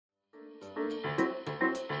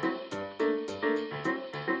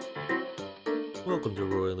Welcome to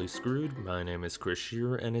Royally Screwed. My name is Chris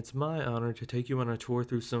Shearer, and it's my honor to take you on a tour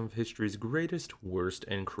through some of history's greatest, worst,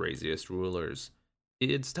 and craziest rulers.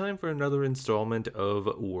 It's time for another installment of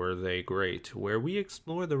Were They Great, where we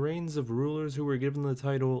explore the reigns of rulers who were given the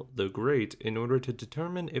title The Great in order to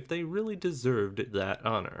determine if they really deserved that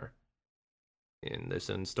honor. In this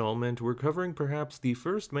installment, we're covering perhaps the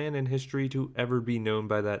first man in history to ever be known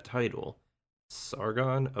by that title,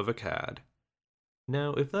 Sargon of Akkad.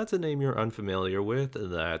 Now, if that's a name you're unfamiliar with,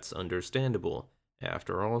 that's understandable.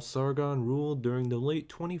 After all, Sargon ruled during the late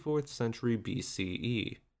 24th century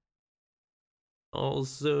BCE.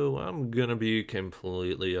 Also, I'm gonna be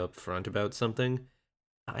completely upfront about something.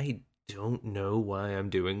 I don't know why I'm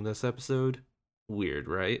doing this episode. Weird,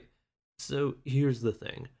 right? So, here's the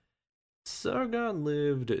thing. Sargon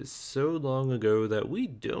lived so long ago that we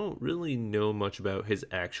don't really know much about his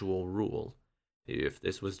actual rule. If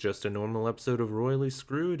this was just a normal episode of Royally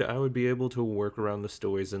Screwed, I would be able to work around the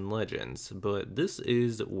stories and legends, but this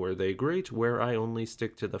is Were They Great, where I only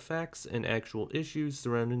stick to the facts and actual issues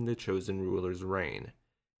surrounding the chosen ruler's reign.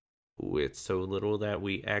 With so little that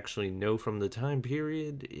we actually know from the time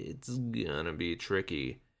period, it's gonna be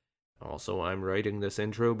tricky. Also, I'm writing this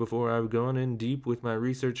intro before I've gone in deep with my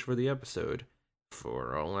research for the episode.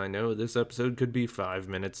 For all I know, this episode could be 5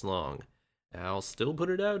 minutes long. I'll still put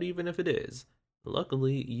it out even if it is.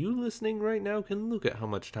 Luckily, you listening right now can look at how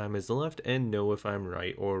much time is left and know if I'm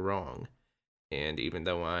right or wrong. And even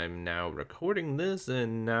though I'm now recording this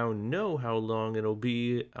and now know how long it'll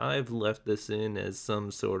be, I've left this in as some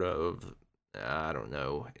sort of, I don't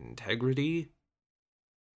know, integrity?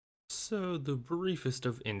 So, the briefest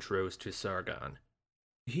of intros to Sargon.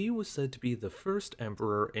 He was said to be the first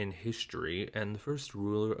emperor in history and the first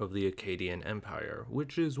ruler of the Akkadian Empire,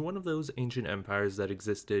 which is one of those ancient empires that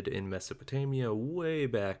existed in Mesopotamia way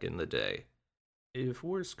back in the day. If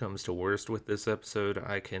worst comes to worst with this episode,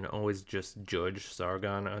 I can always just judge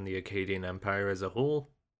Sargon on the Akkadian Empire as a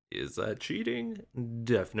whole. Is that cheating?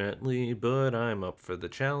 Definitely, but I'm up for the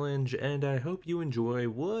challenge, and I hope you enjoy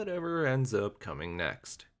whatever ends up coming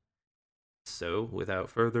next. So, without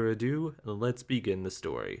further ado, let's begin the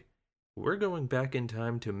story. We're going back in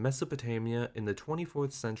time to Mesopotamia in the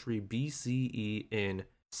 24th century BCE in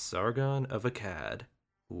Sargon of Akkad.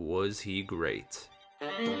 Was he great?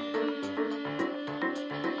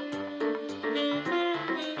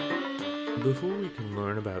 Before we can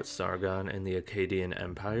learn about Sargon and the Akkadian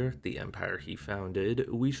Empire, the empire he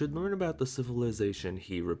founded, we should learn about the civilization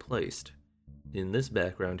he replaced. In this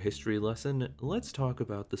background history lesson, let's talk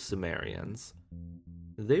about the Sumerians.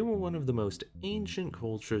 They were one of the most ancient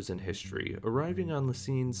cultures in history, arriving on the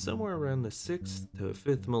scene somewhere around the 6th to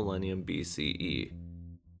 5th millennium BCE.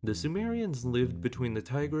 The Sumerians lived between the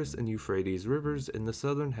Tigris and Euphrates rivers in the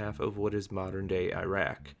southern half of what is modern-day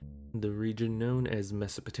Iraq, the region known as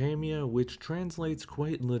Mesopotamia, which translates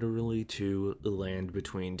quite literally to the land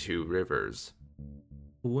between two rivers.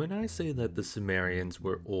 When I say that the Sumerians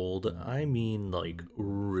were old, I mean like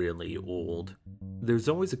really old. There's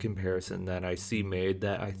always a comparison that I see made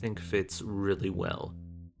that I think fits really well.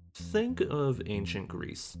 Think of ancient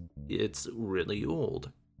Greece. It's really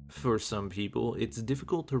old. For some people, it's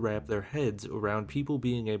difficult to wrap their heads around people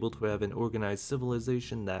being able to have an organized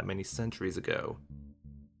civilization that many centuries ago.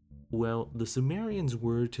 Well, the Sumerians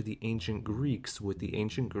were to the ancient Greeks what the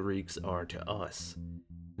ancient Greeks are to us.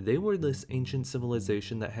 They were this ancient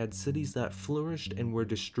civilization that had cities that flourished and were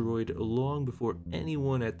destroyed long before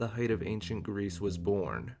anyone at the height of ancient Greece was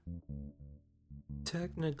born.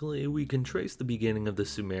 Technically, we can trace the beginning of the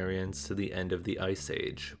Sumerians to the end of the Ice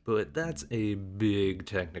Age, but that's a big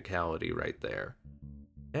technicality right there.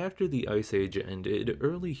 After the Ice Age ended,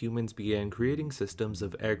 early humans began creating systems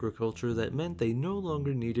of agriculture that meant they no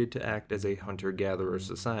longer needed to act as a hunter-gatherer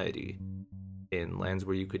society. In lands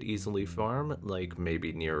where you could easily farm, like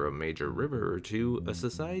maybe near a major river or two, a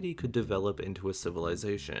society could develop into a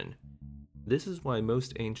civilization. This is why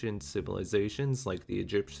most ancient civilizations like the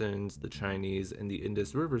Egyptians, the Chinese, and the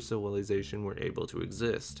Indus River civilization were able to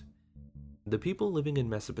exist. The people living in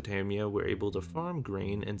Mesopotamia were able to farm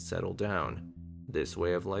grain and settle down. This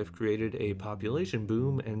way of life created a population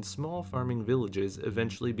boom, and small farming villages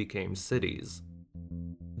eventually became cities.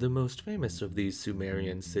 The most famous of these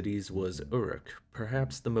Sumerian cities was Uruk,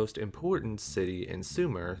 perhaps the most important city in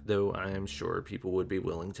Sumer, though I am sure people would be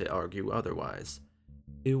willing to argue otherwise.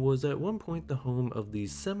 It was at one point the home of the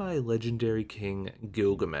semi-legendary king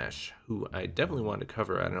Gilgamesh, who I definitely want to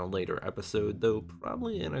cover at a later episode, though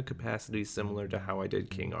probably in a capacity similar to how I did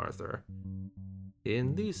King Arthur.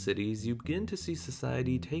 In these cities, you begin to see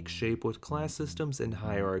society take shape with class systems and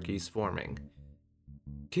hierarchies forming.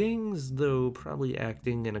 Kings, though probably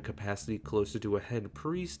acting in a capacity closer to a head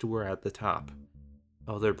priest, were at the top.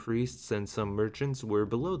 Other priests and some merchants were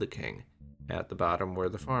below the king. At the bottom were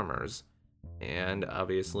the farmers. And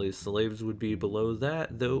obviously slaves would be below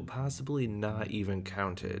that, though possibly not even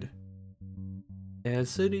counted. As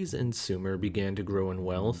cities in Sumer began to grow in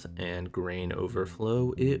wealth and grain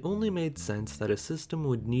overflow, it only made sense that a system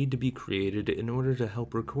would need to be created in order to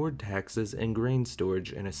help record taxes and grain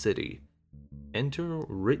storage in a city. Enter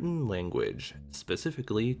written language,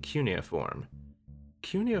 specifically cuneiform.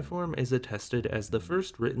 Cuneiform is attested as the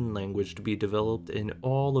first written language to be developed in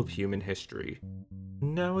all of human history.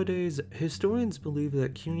 Nowadays, historians believe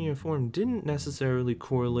that cuneiform didn't necessarily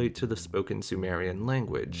correlate to the spoken Sumerian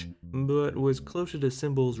language, but was closer to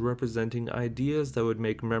symbols representing ideas that would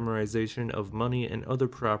make memorization of money and other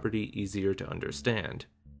property easier to understand.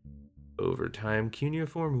 Over time,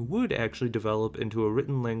 cuneiform would actually develop into a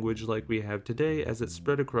written language like we have today as it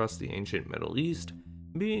spread across the ancient Middle East,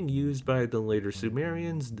 being used by the later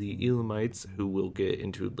Sumerians, the Elamites, who we'll get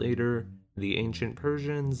into later, the ancient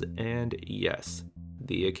Persians, and yes,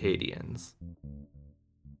 the Akkadians.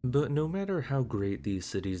 But no matter how great these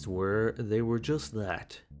cities were, they were just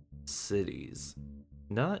that, cities,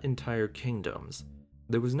 not entire kingdoms.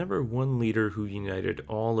 There was never one leader who united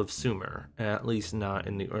all of Sumer, at least not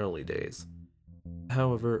in the early days.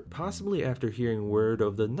 However, possibly after hearing word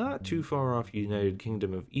of the not too far off United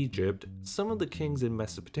Kingdom of Egypt, some of the kings in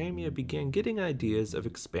Mesopotamia began getting ideas of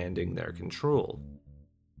expanding their control.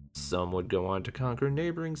 Some would go on to conquer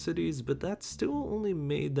neighboring cities, but that still only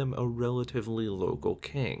made them a relatively local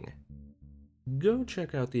king. Go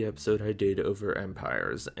check out the episode I did over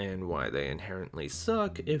empires and why they inherently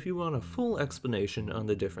suck if you want a full explanation on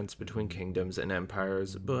the difference between kingdoms and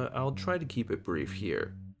empires, but I'll try to keep it brief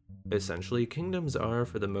here. Essentially, kingdoms are,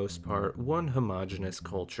 for the most part, one homogeneous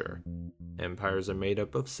culture. Empires are made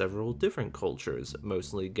up of several different cultures,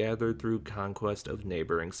 mostly gathered through conquest of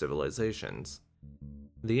neighboring civilizations.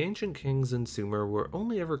 The ancient kings in Sumer were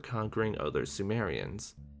only ever conquering other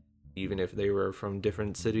Sumerians. Even if they were from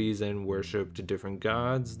different cities and worshipped different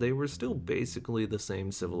gods, they were still basically the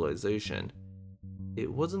same civilization. It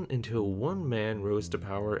wasn't until one man rose to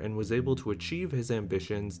power and was able to achieve his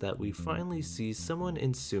ambitions that we finally see someone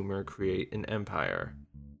in Sumer create an empire.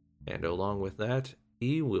 And along with that,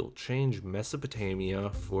 he will change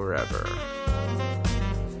Mesopotamia forever.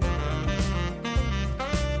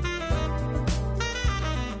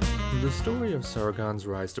 The story of Sargon's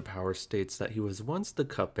rise to power states that he was once the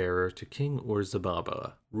cupbearer to King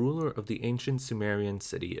Ur-Zababa, ruler of the ancient Sumerian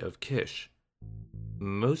city of Kish.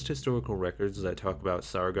 Most historical records that talk about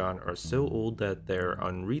Sargon are so old that they're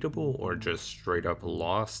unreadable or just straight up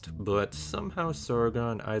lost, but somehow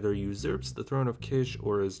Sargon either usurps the throne of Kish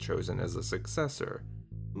or is chosen as a successor,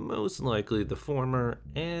 most likely the former,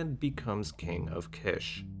 and becomes king of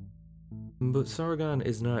Kish. But Sargon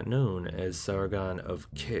is not known as Sargon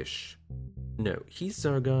of Kish. No, he's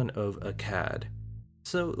Sargon of Akkad.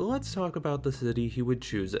 So let's talk about the city he would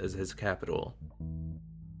choose as his capital.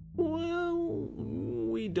 Well,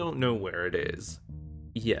 we don't know where it is.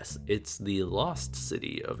 Yes, it's the lost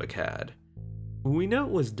city of Akkad. We know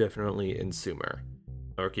it was definitely in Sumer.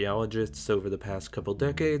 Archaeologists over the past couple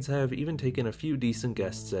decades have even taken a few decent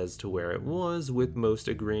guesses as to where it was, with most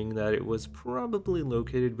agreeing that it was probably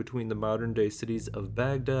located between the modern-day cities of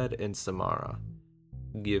Baghdad and Samarra.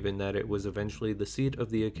 Given that it was eventually the seat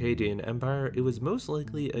of the Akkadian Empire, it was most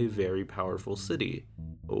likely a very powerful city,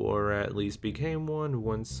 or at least became one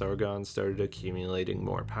once Sargon started accumulating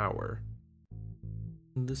more power.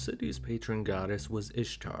 The city's patron goddess was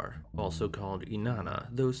Ishtar, also called Inanna,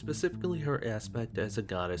 though specifically her aspect as a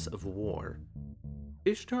goddess of war.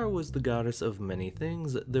 Ishtar was the goddess of many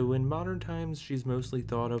things, though in modern times she's mostly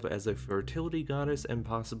thought of as a fertility goddess and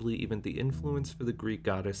possibly even the influence for the Greek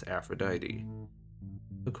goddess Aphrodite.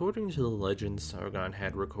 According to the legend Sargon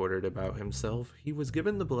had recorded about himself, he was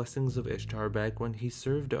given the blessings of Ishtar back when he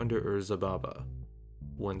served under Ur-Zababa.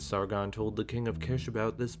 When Sargon told the king of Kish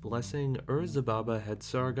about this blessing, Ur-Zababa had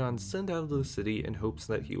Sargon sent out of the city in hopes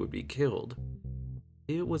that he would be killed.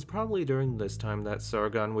 It was probably during this time that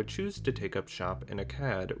Sargon would choose to take up shop in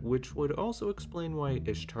Akkad, which would also explain why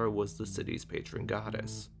Ishtar was the city's patron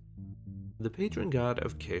goddess. The patron god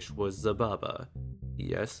of Kish was Zababa.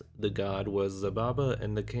 Yes, the god was Zababa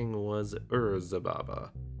and the king was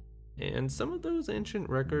Ur-Zababa. And some of those ancient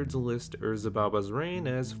records list Ur-Zababa's reign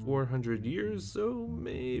as 400 years, so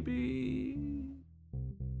maybe...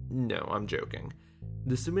 No, I'm joking.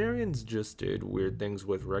 The Sumerians just did weird things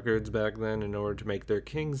with records back then in order to make their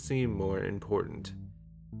kings seem more important.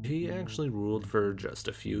 He actually ruled for just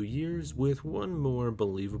a few years, with one more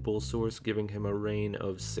believable source giving him a reign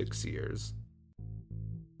of 6 years.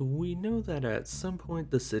 We know that at some point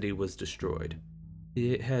the city was destroyed.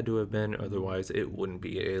 It had to have been, otherwise it wouldn't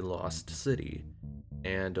be a lost city.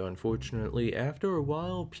 And unfortunately, after a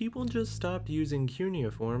while, people just stopped using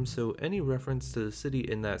cuneiform, so any reference to the city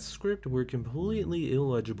in that script were completely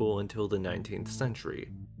illegible until the 19th century.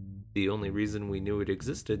 The only reason we knew it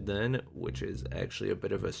existed then, which is actually a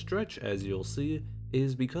bit of a stretch as you'll see,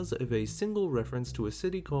 is because of a single reference to a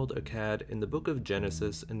city called Akkad in the book of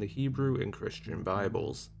Genesis in the Hebrew and Christian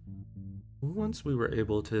Bibles. Once we were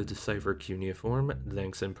able to decipher cuneiform,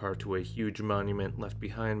 thanks in part to a huge monument left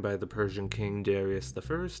behind by the Persian king Darius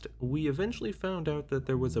I, we eventually found out that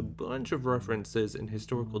there was a bunch of references in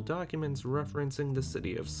historical documents referencing the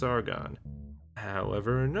city of Sargon.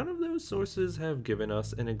 However, none of those sources have given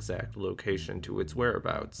us an exact location to its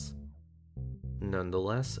whereabouts.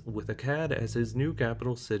 Nonetheless, with Akkad as his new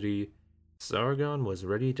capital city, Sargon was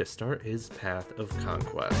ready to start his path of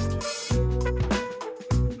conquest.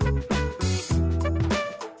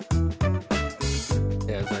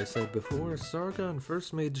 As I said before, Sargon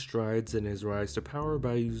first made strides in his rise to power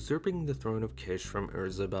by usurping the throne of Kish from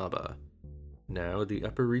Ur-Zababa. Now, the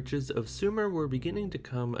upper reaches of Sumer were beginning to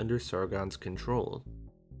come under Sargon's control.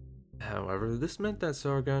 However, this meant that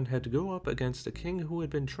Sargon had to go up against a king who had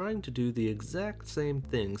been trying to do the exact same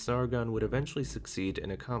thing Sargon would eventually succeed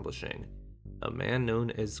in accomplishing, a man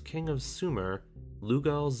known as King of Sumer,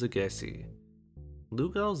 Lugal-Zaggisi.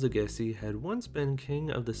 Lugal-Zaggisi had once been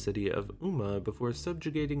king of the city of Umma before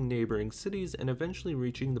subjugating neighboring cities and eventually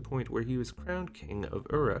reaching the point where he was crowned king of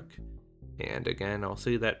Uruk. And again, I'll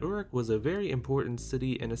say that Uruk was a very important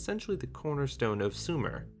city and essentially the cornerstone of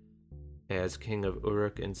Sumer. As king of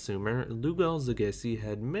Uruk and Sumer, Lugal-Zaggisi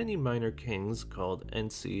had many minor kings called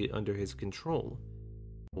Ensi under his control.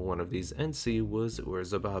 One of these Ensi was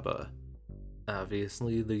Ur-Zababa.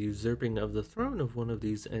 Obviously, the usurping of the throne of one of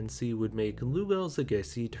these Ensi would make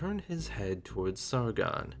Lugal-Zaggisi turn his head towards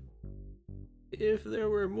Sargon. If there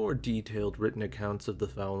were more detailed written accounts of the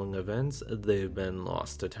following events, they've been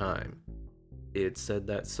lost to time. It's said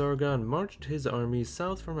that Sargon marched his army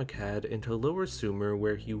south from Akkad into Lower Sumer,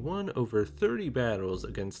 where he won over 30 battles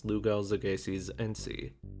against Lugal-Zaggisi's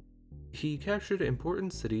Ensi. He captured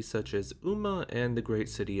important cities such as Umma and the great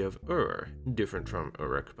city of Ur, different from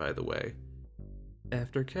Uruk by the way.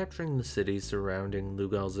 After capturing the cities surrounding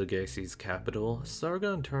Lugal-Zaggisi's capital,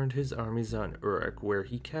 Sargon turned his armies on Uruk, where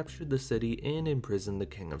he captured the city and imprisoned the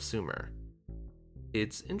king of Sumer.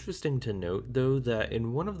 It's interesting to note, though, that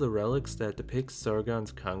in one of the relics that depicts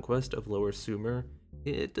Sargon's conquest of Lower Sumer,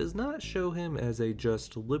 it does not show him as a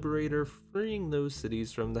just liberator freeing those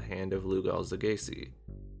cities from the hand of Lugal-Zaggisi.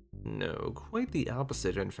 No, quite the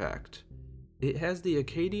opposite in fact. It has the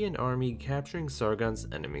Akkadian army capturing Sargon's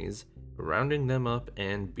enemies, rounding them up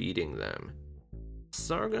and beating them.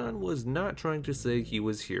 Sargon was not trying to say he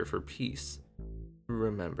was here for peace.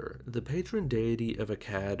 Remember, the patron deity of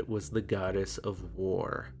Akkad was the goddess of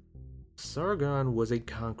war. Sargon was a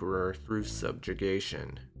conqueror through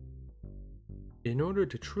subjugation. In order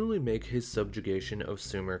to truly make his subjugation of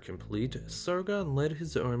Sumer complete, Sargon led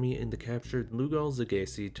his army in the captured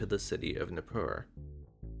Lugal-Zaggisi to the city of Nippur.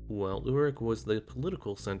 While Uruk was the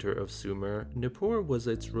political center of Sumer, Nippur was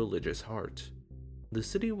its religious heart. The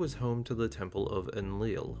city was home to the temple of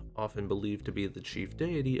Enlil, often believed to be the chief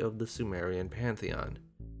deity of the Sumerian pantheon.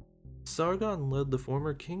 Sargon led the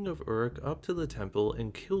former king of Uruk up to the temple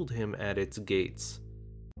and killed him at its gates.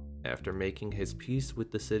 After making his peace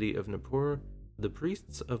with the city of Nippur, the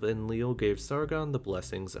priests of Enlil gave Sargon the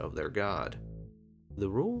blessings of their god. The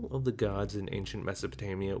role of the gods in ancient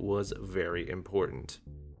Mesopotamia was very important.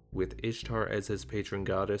 With Ishtar as his patron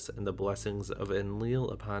goddess and the blessings of Enlil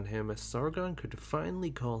upon him, Sargon could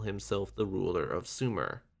finally call himself the ruler of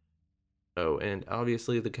Sumer. Oh, and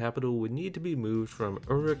obviously the capital would need to be moved from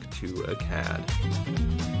Uruk to Akkad.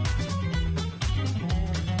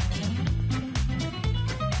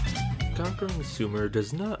 Conquering Sumer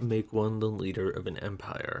does not make one the leader of an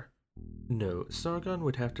empire. No, Sargon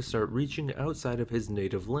would have to start reaching outside of his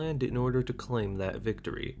native land in order to claim that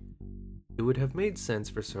victory. It would have made sense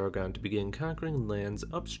for Sargon to begin conquering lands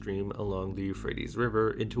upstream along the Euphrates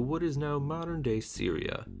River into what is now modern-day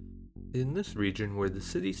Syria. In this region were the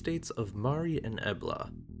city-states of Mari and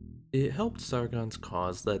Ebla. It helped Sargon's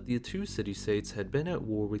cause that the two city-states had been at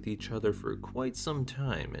war with each other for quite some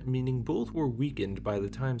time, meaning both were weakened by the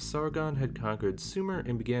time Sargon had conquered Sumer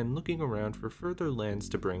and began looking around for further lands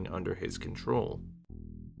to bring under his control.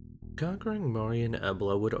 Conquering Mari and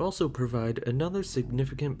Ebla would also provide another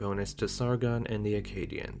significant bonus to Sargon and the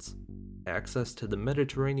Akkadians. access to the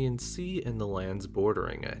Mediterranean Sea and the lands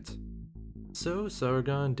bordering it. So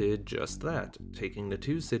Sargon did just that, taking the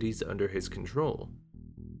two cities under his control.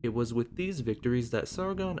 It was with these victories that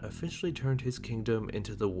Sargon officially turned his kingdom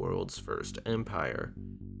into the world's first empire,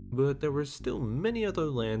 but there were still many other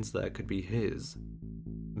lands that could be his.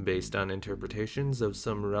 Based on interpretations of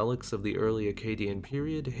some relics of the early Akkadian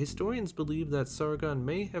period, historians believe that Sargon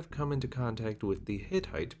may have come into contact with the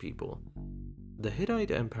Hittite people. The Hittite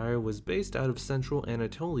Empire was based out of central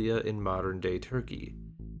Anatolia in modern-day Turkey.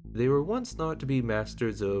 They were once thought to be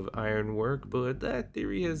masters of ironwork, but that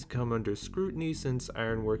theory has come under scrutiny since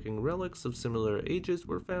ironworking relics of similar ages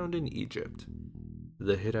were found in Egypt.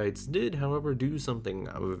 The Hittites did, however, do something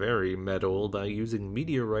very metal by using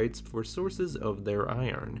meteorites for sources of their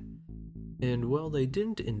iron. And while they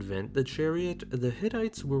didn't invent the chariot, the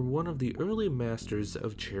Hittites were one of the early masters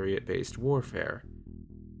of chariot-based warfare.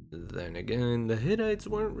 Then again, the Hittites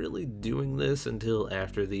weren't really doing this until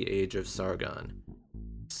after the Age of Sargon.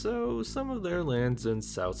 So some of their lands in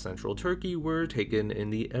south-central Turkey were taken in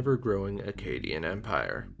the ever-growing Akkadian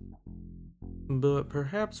Empire. But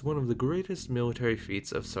perhaps one of the greatest military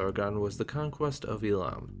feats of Sargon was the conquest of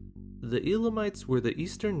Elam. The Elamites were the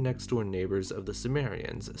eastern next-door neighbors of the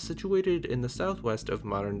Sumerians, situated in the southwest of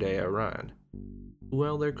modern-day Iran.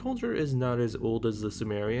 While their culture is not as old as the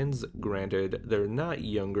Sumerians, granted they're not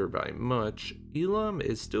younger by much, Elam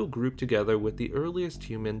is still grouped together with the earliest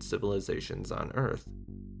human civilizations on Earth.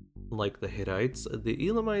 Like the Hittites, the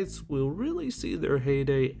Elamites will really see their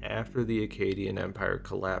heyday after the Akkadian Empire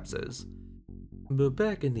collapses. But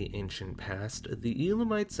back in the ancient past, the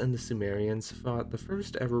Elamites and the Sumerians fought the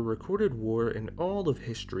first ever recorded war in all of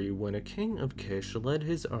history when a king of Kish led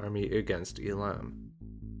his army against Elam.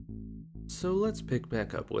 So let's pick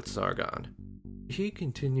back up with Sargon. He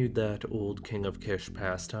continued that old king of Kish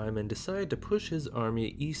pastime and decided to push his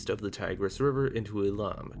army east of the Tigris River into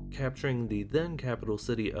Elam, capturing the then capital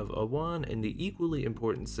city of Awan and the equally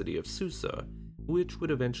important city of Susa, which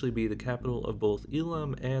would eventually be the capital of both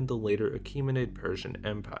Elam and the later Achaemenid Persian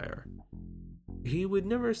Empire. He would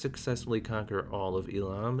never successfully conquer all of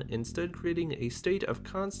Elam, instead creating a state of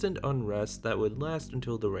constant unrest that would last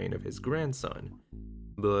until the reign of his grandson.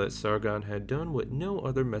 But Sargon had done what no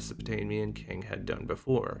other Mesopotamian king had done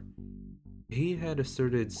before. He had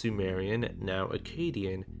asserted Sumerian, now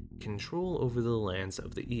Akkadian, control over the lands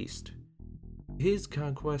of the east. His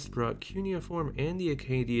conquest brought cuneiform and the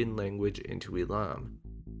Akkadian language into Elam.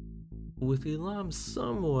 With Elam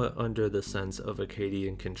somewhat under the sense of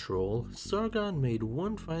Akkadian control, Sargon made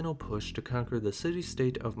one final push to conquer the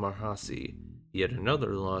city-state of Marhasi, yet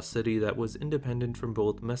another lost city that was independent from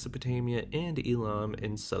both Mesopotamia and Elam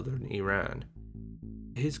in southern Iran.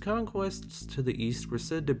 His conquests to the east were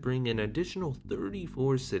said to bring an additional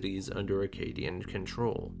 34 cities under Akkadian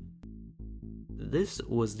control. This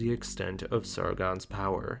was the extent of Sargon's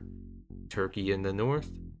power. Turkey in the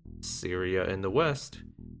north, Syria in the west,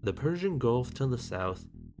 the Persian Gulf to the south,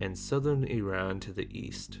 and southern Iran to the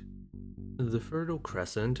east. The Fertile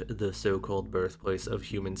Crescent, the so-called birthplace of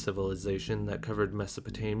human civilization that covered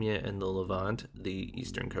Mesopotamia and the Levant, the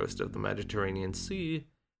eastern coast of the Mediterranean Sea,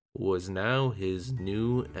 was now his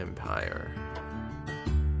new empire.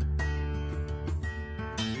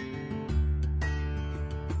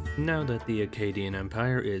 Now that the Akkadian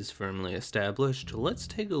Empire is firmly established, let's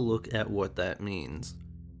take a look at what that means.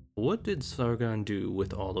 What did Sargon do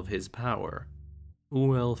with all of his power?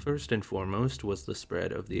 Well, first and foremost was the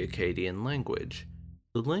spread of the Akkadian language.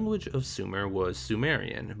 The language of Sumer was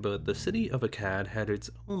Sumerian, but the city of Akkad had its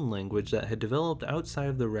own language that had developed outside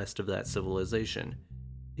of the rest of that civilization.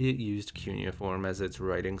 It used cuneiform as its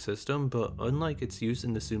writing system, but unlike its use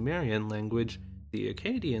in the Sumerian language, the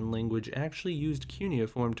Akkadian language actually used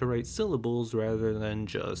cuneiform to write syllables rather than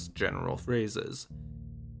just general phrases.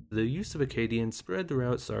 The use of Akkadian spread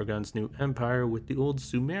throughout Sargon's new empire, with the old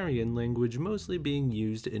Sumerian language mostly being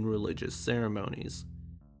used in religious ceremonies.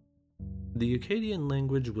 The Akkadian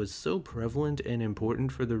language was so prevalent and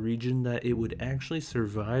important for the region that it would actually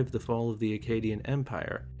survive the fall of the Akkadian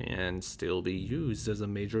Empire, and still be used as a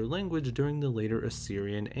major language during the later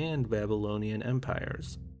Assyrian and Babylonian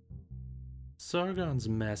empires. Sargon's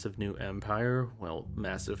massive new empire, well,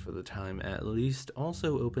 massive for the time at least,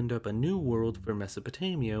 also opened up a new world for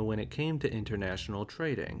Mesopotamia when it came to international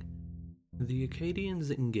trading. The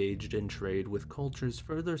Akkadians engaged in trade with cultures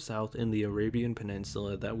further south in the Arabian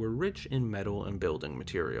Peninsula that were rich in metal and building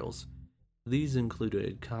materials. These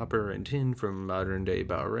included copper and tin from modern-day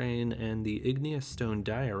Bahrain and the igneous stone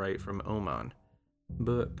diorite from Oman.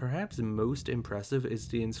 But perhaps most impressive is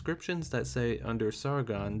the inscriptions that say under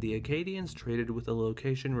Sargon, the Akkadians traded with a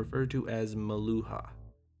location referred to as Maluha.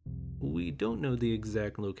 We don't know the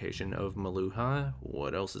exact location of Maluha,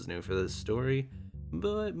 what else is new for this story,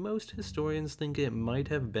 but most historians think it might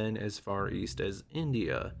have been as far east as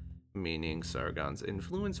India, meaning Sargon's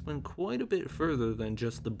influence went quite a bit further than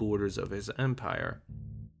just the borders of his empire.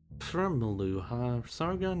 From Maluha,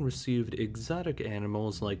 Sargon received exotic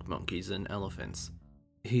animals like monkeys and elephants.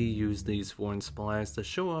 He used these foreign supplies to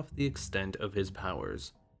show off the extent of his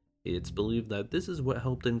powers. It's believed that this is what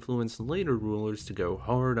helped influence later rulers to go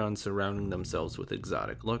hard on surrounding themselves with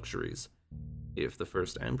exotic luxuries. If the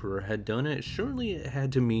first emperor had done it, surely it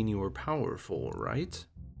had to mean you were powerful, right?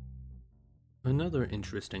 Another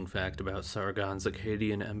interesting fact about Sargon's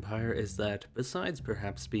Akkadian Empire is that, besides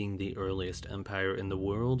perhaps being the earliest empire in the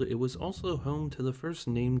world, it was also home to the first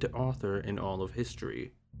named author in all of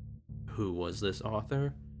history. Who was this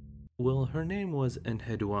author? Well, her name was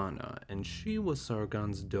Enheduanna, and she was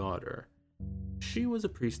Sargon's daughter. She was a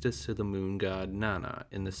priestess to the moon god Nanna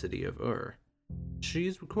in the city of Ur.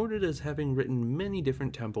 She's recorded as having written many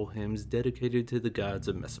different temple hymns dedicated to the gods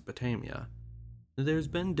of Mesopotamia. There's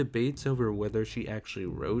been debates over whether she actually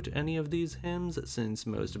wrote any of these hymns, since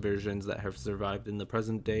most versions that have survived in the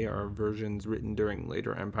present day are versions written during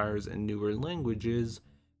later empires in newer languages,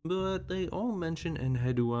 but they all mention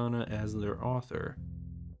Enheduanna as their author.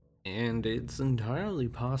 And it's entirely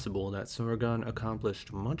possible that Sargon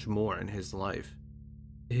accomplished much more in his life.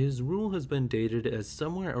 His rule has been dated as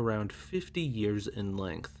somewhere around 50 years in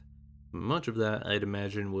length. Much of that, I'd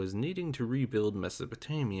imagine, was needing to rebuild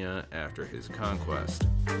Mesopotamia after his conquest.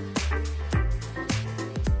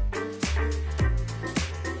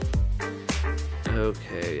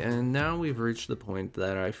 Okay, and now we've reached the point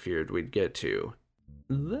that I feared we'd get to.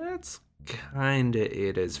 That's kinda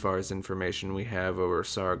it as far as information we have over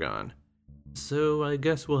Sargon. So I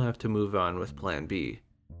guess we'll have to move on with Plan B.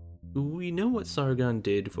 We know what Sargon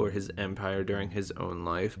did for his empire during his own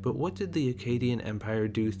life, but what did the Akkadian Empire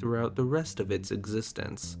do throughout the rest of its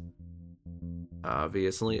existence?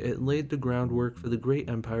 Obviously, it laid the groundwork for the great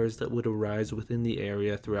empires that would arise within the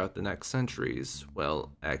area throughout the next centuries,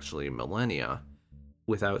 well, actually millennia.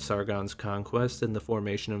 Without Sargon's conquest and the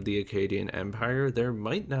formation of the Akkadian Empire, there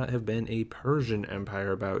might not have been a Persian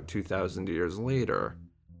Empire about 2,000 years later.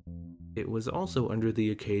 It was also under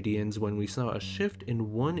the Akkadians when we saw a shift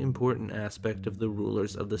in one important aspect of the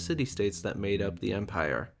rulers of the city-states that made up the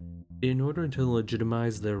empire. In order to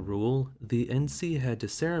legitimize their rule, the Ensi had to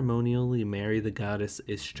ceremonially marry the goddess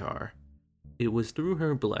Ishtar. It was through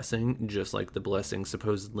her blessing, just like the blessing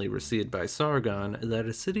supposedly received by Sargon, that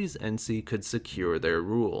a city's Ensi could secure their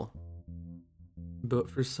rule.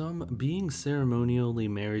 But for some, being ceremonially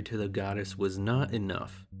married to the goddess was not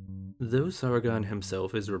enough. Though Sargon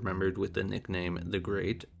himself is remembered with the nickname the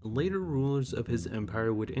Great, later rulers of his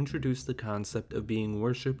empire would introduce the concept of being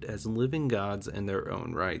worshipped as living gods in their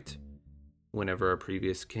own right. Whenever a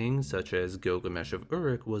previous king, such as Gilgamesh of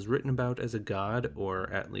Uruk, was written about as a god,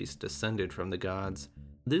 or at least descended from the gods,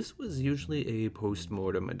 this was usually a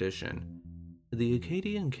post-mortem addition. The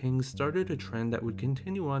Akkadian kings started a trend that would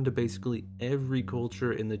continue on to basically every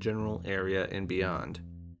culture in the general area and beyond.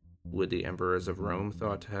 Would the emperors of Rome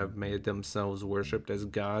thought to have made themselves worshipped as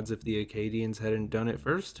gods if the Akkadians hadn't done it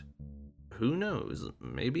first? Who knows,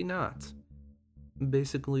 maybe not.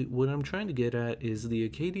 Basically, what I'm trying to get at is the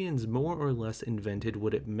Akkadians more or less invented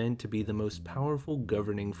what it meant to be the most powerful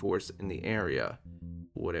governing force in the area,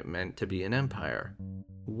 what it meant to be an empire,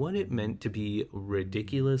 what it meant to be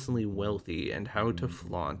ridiculously wealthy, and how to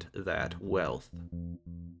flaunt that wealth.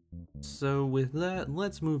 So with that,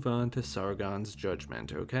 let's move on to Sargon's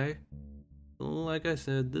judgment, okay? Like I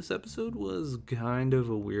said, this episode was kind of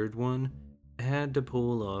a weird one. I had to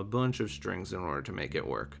pull a bunch of strings in order to make it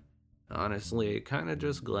work. Honestly, kinda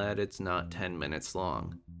just glad it's not 10 minutes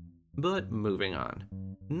long. But moving on.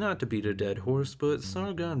 Not to beat a dead horse, but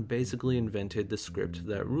Sargon basically invented the script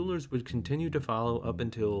that rulers would continue to follow up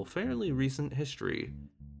until fairly recent history.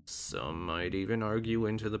 Some might even argue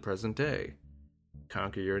into the present day.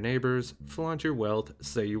 Conquer your neighbors, flaunt your wealth,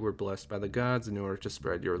 say you were blessed by the gods in order to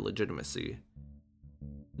spread your legitimacy.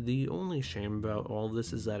 The only shame about all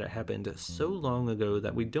this is that it happened so long ago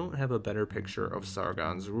that we don't have a better picture of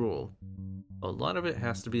Sargon's rule. A lot of it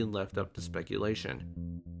has to be left up to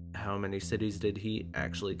speculation. How many cities did he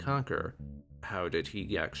actually conquer? How did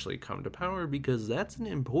he actually come to power? Because that's an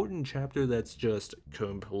important chapter that's just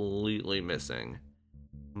completely missing.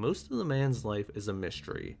 Most of the man's life is a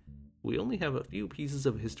mystery. We only have a few pieces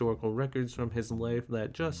of historical records from his life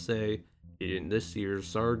that just say, in this year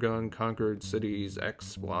Sargon conquered cities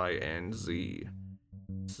X, Y, and Z.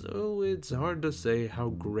 So it's hard to say how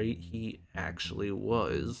great he actually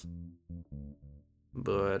was.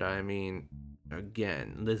 But I mean,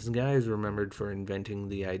 Again, this guy is remembered for inventing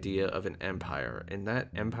the idea of an empire, and that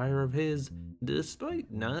empire of his, despite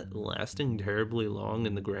not lasting terribly long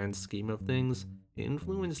in the grand scheme of things,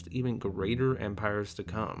 influenced even greater empires to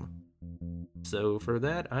come. So for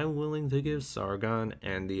that, I'm willing to give Sargon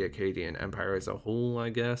and the Akkadian Empire as a whole, I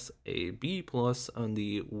guess, a B+ on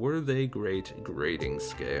the were they great grading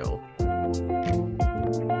scale.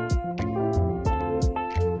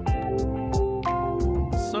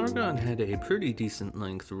 Sargon had a pretty decent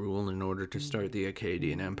length rule in order to start the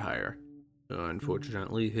Akkadian Empire.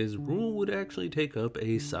 Unfortunately, his rule would actually take up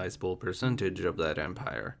a sizable percentage of that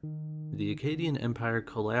empire. The Akkadian Empire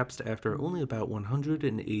collapsed after only about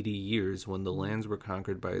 180 years when the lands were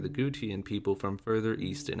conquered by the Gutian people from further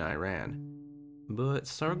east in Iran. But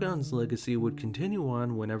Sargon's legacy would continue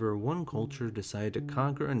on whenever one culture decided to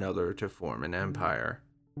conquer another to form an empire.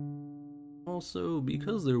 Also,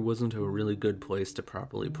 because there wasn't a really good place to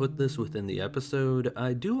properly put this within the episode,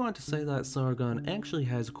 I do want to say that Sargon actually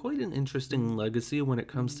has quite an interesting legacy when it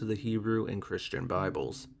comes to the Hebrew and Christian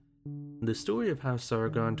Bibles. The story of how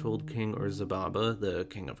Sargon told King Ur-Zababa, the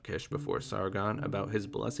king of Kish before Sargon, about his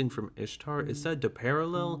blessing from Ishtar is said to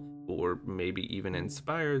parallel, or maybe even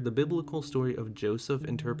inspire, the biblical story of Joseph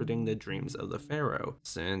interpreting the dreams of the pharaoh,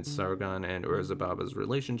 since Sargon and Ur-Zababa's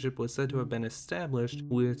relationship was said to have been established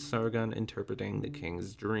with Sargon interpreting the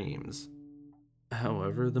king's dreams.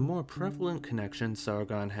 However, the more prevalent connection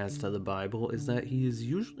Sargon has to the Bible is that he is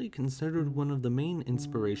usually considered one of the main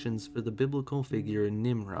inspirations for the biblical figure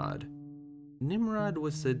Nimrod. Nimrod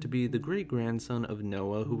was said to be the great-grandson of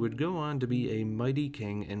Noah who would go on to be a mighty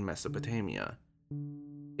king in Mesopotamia.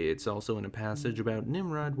 It's also in a passage about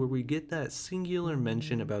Nimrod where we get that singular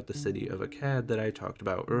mention about the city of Akkad that I talked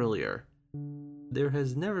about earlier. There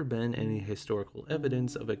has never been any historical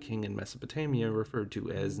evidence of a king in Mesopotamia referred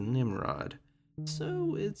to as Nimrod,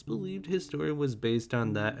 so it's believed his story was based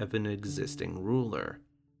on that of an existing ruler.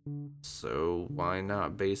 So why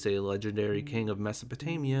not base a legendary king of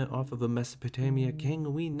Mesopotamia off of a Mesopotamia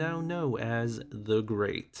king we now know as the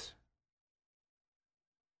Great?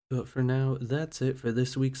 But for now, that's it for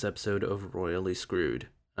this week's episode of Royally Screwed.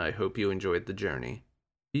 I hope you enjoyed the journey.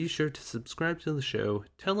 Be sure to subscribe to the show,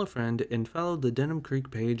 tell a friend, and follow the Denham Creek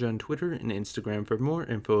page on Twitter and Instagram for more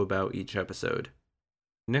info about each episode.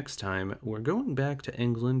 Next time, we're going back to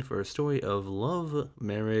England for a story of love,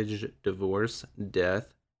 marriage, divorce,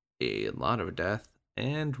 death, a lot of death,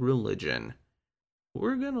 and religion.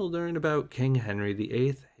 We're going to learn about King Henry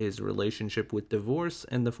VIII, his relationship with divorce,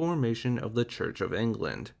 and the formation of the Church of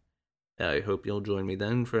England. I hope you'll join me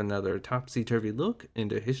then for another topsy-turvy look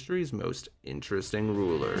into history's most interesting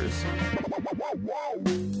rulers.